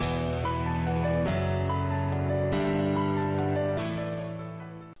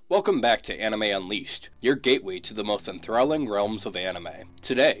Welcome back to Anime Unleashed, your gateway to the most enthralling realms of anime.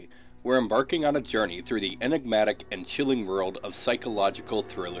 Today, we're embarking on a journey through the enigmatic and chilling world of psychological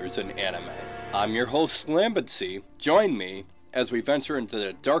thrillers in anime. I'm your host, Lambency. Join me as we venture into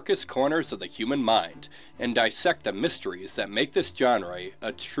the darkest corners of the human mind and dissect the mysteries that make this genre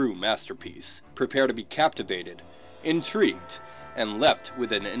a true masterpiece. Prepare to be captivated, intrigued, and left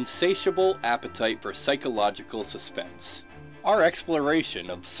with an insatiable appetite for psychological suspense. Our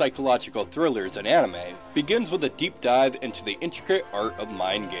exploration of psychological thrillers in anime begins with a deep dive into the intricate art of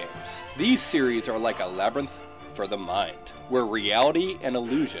mind games. These series are like a labyrinth for the mind, where reality and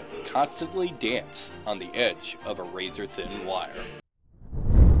illusion constantly dance on the edge of a razor-thin wire.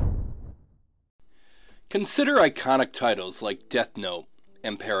 Consider iconic titles like Death Note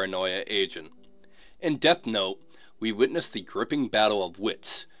and Paranoia Agent. In Death Note, we witness the gripping battle of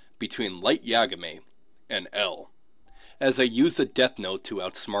wits between Light Yagami and L, as they use the Death Note to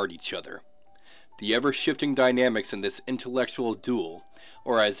outsmart each other. The ever-shifting dynamics in this intellectual duel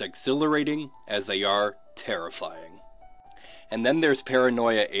are as exhilarating as they are terrifying. And then there's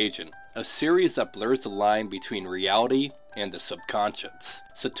Paranoia Agent, a series that blurs the line between reality and the subconscious.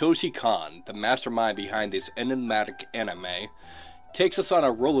 Satoshi Kon, the mastermind behind this enigmatic anime, takes us on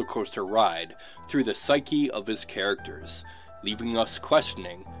a roller coaster ride through the psyche of his characters, leaving us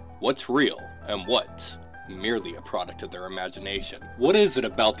questioning what's real and what's merely a product of their imagination. What is it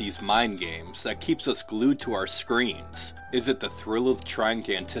about these mind games that keeps us glued to our screens? Is it the thrill of trying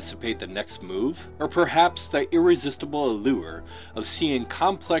to anticipate the next move? Or perhaps the irresistible allure of seeing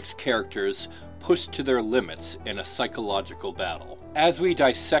complex characters pushed to their limits in a psychological battle? As we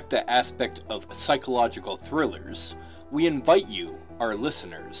dissect the aspect of psychological thrillers, we invite you, our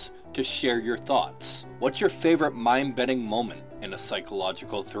listeners, to share your thoughts. What's your favorite mind-bending moment in a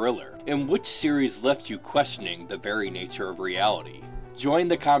psychological thriller? And which series left you questioning the very nature of reality? Join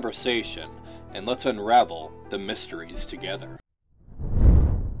the conversation, and let's unravel the mysteries together.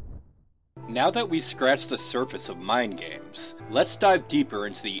 Now that we've scratched the surface of mind games, let's dive deeper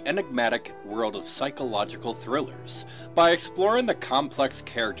into the enigmatic world of psychological thrillers by exploring the complex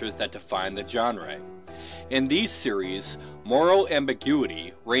characters that define the genre. In these series, moral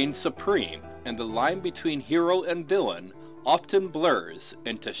ambiguity reigns supreme, and the line between hero and villain often blurs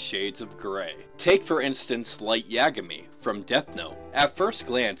into shades of gray. Take for instance Light Yagami from Death Note. At first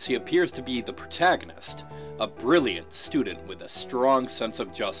glance, he appears to be the protagonist, a brilliant student with a strong sense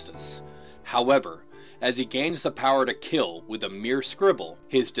of justice. However, as he gains the power to kill with a mere scribble,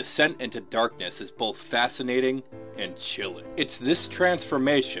 his descent into darkness is both fascinating and chilling. It's this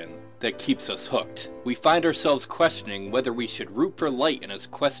transformation that keeps us hooked. We find ourselves questioning whether we should root for Light in his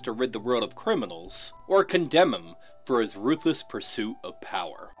quest to rid the world of criminals, or condemn him for his ruthless pursuit of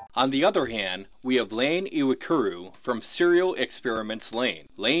power. On the other hand, we have Lane Iwakuru from Serial Experiments Lain.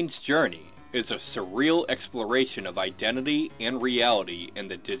 Lane's journey is a surreal exploration of identity and reality in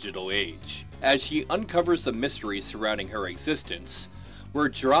the digital age. As she uncovers the mysteries surrounding her existence, we're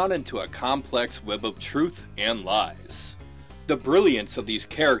drawn into a complex web of truth and lies. The brilliance of these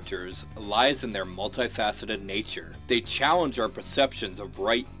characters lies in their multifaceted nature. They challenge our perceptions of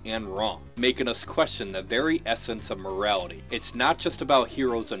right and wrong, making us question the very essence of morality. It's not just about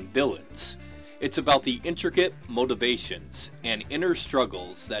heroes and villains. It's about the intricate motivations and inner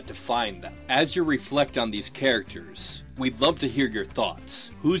struggles that define them. As you reflect on these characters, we'd love to hear your thoughts.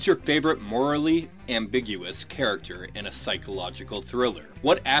 Who's your favorite morally ambiguous character in a psychological thriller?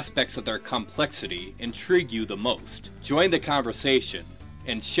 What aspects of their complexity intrigue you the most? Join the conversation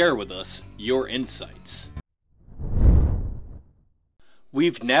and share with us your insights.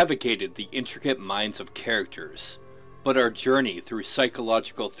 We've navigated the intricate minds of characters, but our journey through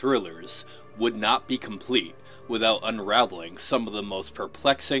psychological thrillers would not be complete without unraveling some of the most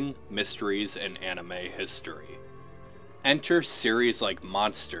perplexing mysteries in anime history. Enter series like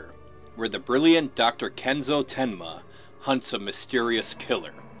Monster, where the brilliant Dr. Kenzo Tenma hunts a mysterious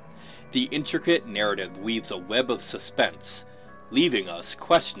killer. The intricate narrative weaves a web of suspense, leaving us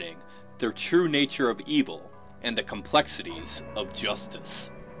questioning the true nature of evil and the complexities of justice.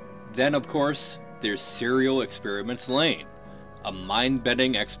 Then, of course, there's Serial Experiments Lain, a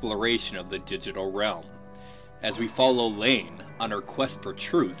mind-bending exploration of the digital realm. As we follow Lane on her quest for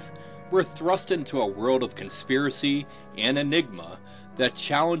truth, we're thrust into a world of conspiracy and enigma that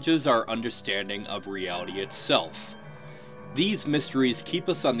challenges our understanding of reality itself. These mysteries keep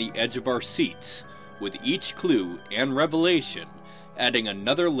us on the edge of our seats, with each clue and revelation adding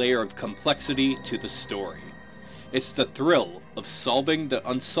another layer of complexity to the story. It's the thrill of solving the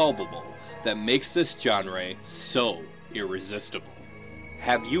unsolvable that makes this genre so irresistible.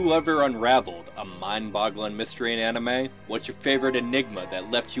 Have you ever unraveled a mind-boggling mystery in anime? What's your favorite enigma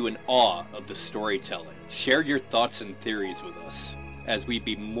that left you in awe of the storytelling? Share your thoughts and theories with us, as we'd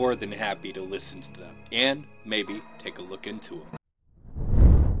be more than happy to listen to them, and maybe take a look into them.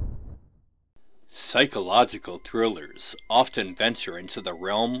 Psychological thrillers often venture into the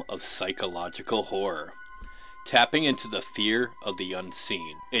realm of psychological horror, tapping into the fear of the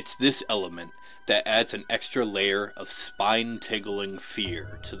unseen. It's this element that adds an extra layer of spine-tingling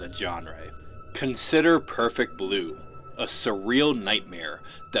fear to the genre. Consider Perfect Blue, a surreal nightmare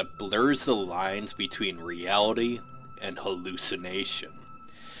that blurs the lines between reality and hallucination.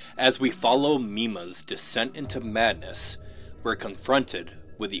 As we follow Mima's descent into madness, we're confronted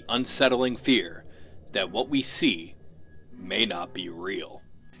with the unsettling fear that what we see may not be real.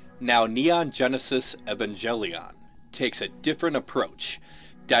 Now, Neon Genesis Evangelion takes a different approach,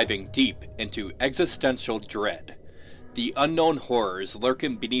 diving deep into existential dread. The unknown horrors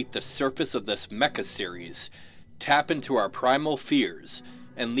lurking beneath the surface of this mecha series tap into our primal fears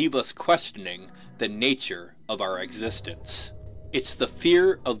and leave us questioning the nature of our existence. It's the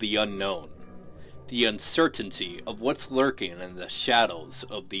fear of the unknown, the uncertainty of what's lurking in the shadows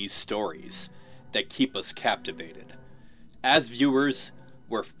of these stories that keep us captivated. As viewers,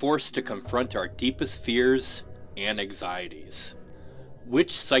 we're forced to confront our deepest fears and anxieties.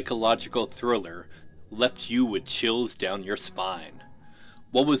 Which psychological thriller left you with chills down your spine?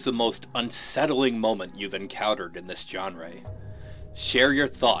 What was the most unsettling moment you've encountered in this genre? Share your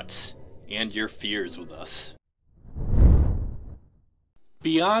thoughts and your fears with us.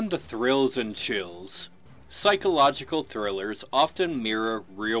 Beyond the thrills and chills, psychological thrillers often mirror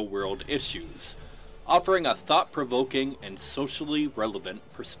real-world issues, offering a thought-provoking and socially relevant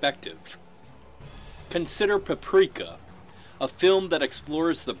perspective. Consider Paprika, a film that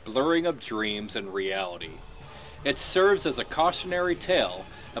explores the blurring of dreams and reality. It serves as a cautionary tale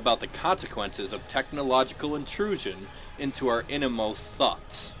about the consequences of technological intrusion into our innermost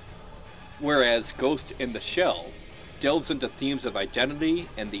thoughts. Whereas Ghost in the Shell delves into themes of identity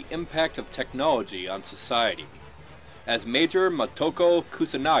and the impact of technology on society, as Major Motoko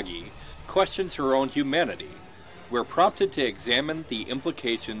Kusanagi questions her own humanity. We're prompted to examine the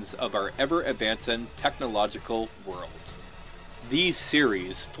implications of our ever-advancing technological world. These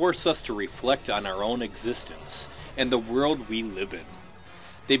series force us to reflect on our own existence and the world we live in.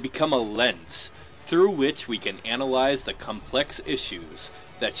 They become a lens through which we can analyze the complex issues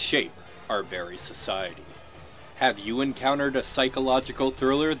that shape our very society. Have you encountered a psychological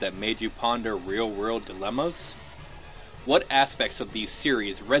thriller that made you ponder real-world dilemmas? What aspects of these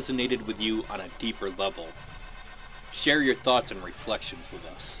series resonated with you on a deeper level? Share your thoughts and reflections with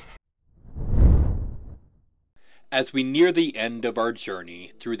us. As we near the end of our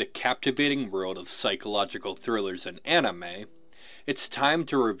journey through the captivating world of psychological thrillers and anime, it's time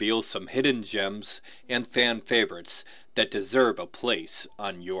to reveal some hidden gems and fan favorites that deserve a place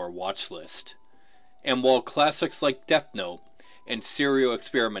on your watch list. And while classics like Death Note and Serial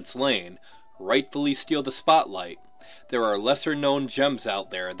Experiments Lain rightfully steal the spotlight, there are lesser-known gems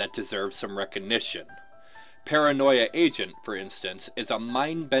out there that deserve some recognition. Paranoia Agent, for instance, is a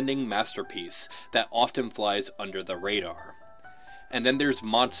mind-bending masterpiece that often flies under the radar. And then there's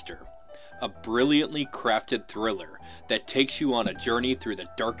Monster, a brilliantly crafted thriller that takes you on a journey through the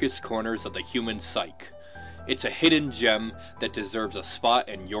darkest corners of the human psyche. It's a hidden gem that deserves a spot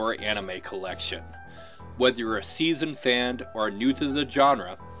in your anime collection. Whether you're a seasoned fan or new to the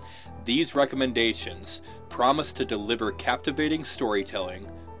genre, these recommendations promise to deliver captivating storytelling,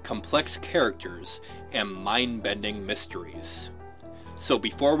 complex characters, and mind-bending mysteries. So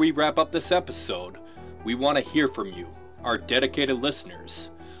before we wrap up this episode, we want to hear from you, our dedicated listeners.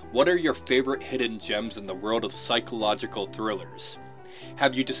 What are your favorite hidden gems in the world of psychological thrillers?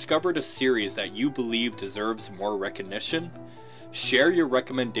 Have you discovered a series that you believe deserves more recognition? Share your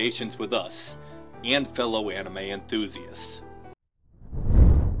recommendations with us and fellow anime enthusiasts.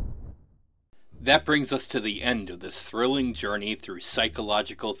 That brings us to the end of this thrilling journey through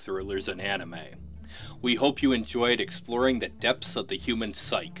psychological thrillers and anime. We hope you enjoyed exploring the depths of the human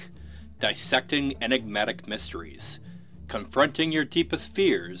psyche, dissecting enigmatic mysteries, confronting your deepest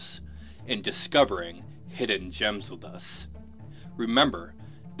fears, and discovering hidden gems with us. Remember,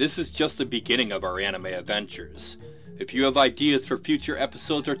 this is just the beginning of our anime adventures. If you have ideas for future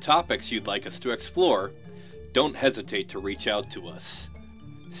episodes or topics you'd like us to explore, don't hesitate to reach out to us.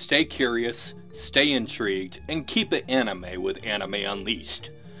 Stay curious, stay intrigued, and keep it anime with Anime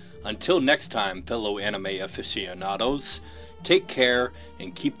Unleashed. Until next time, fellow anime aficionados, take care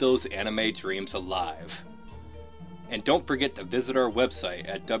and keep those anime dreams alive. And don't forget to visit our website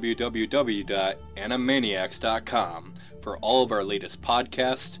at www.animaniacs.com, for all of our latest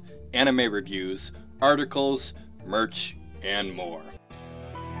podcasts, anime reviews, articles, merch, and more.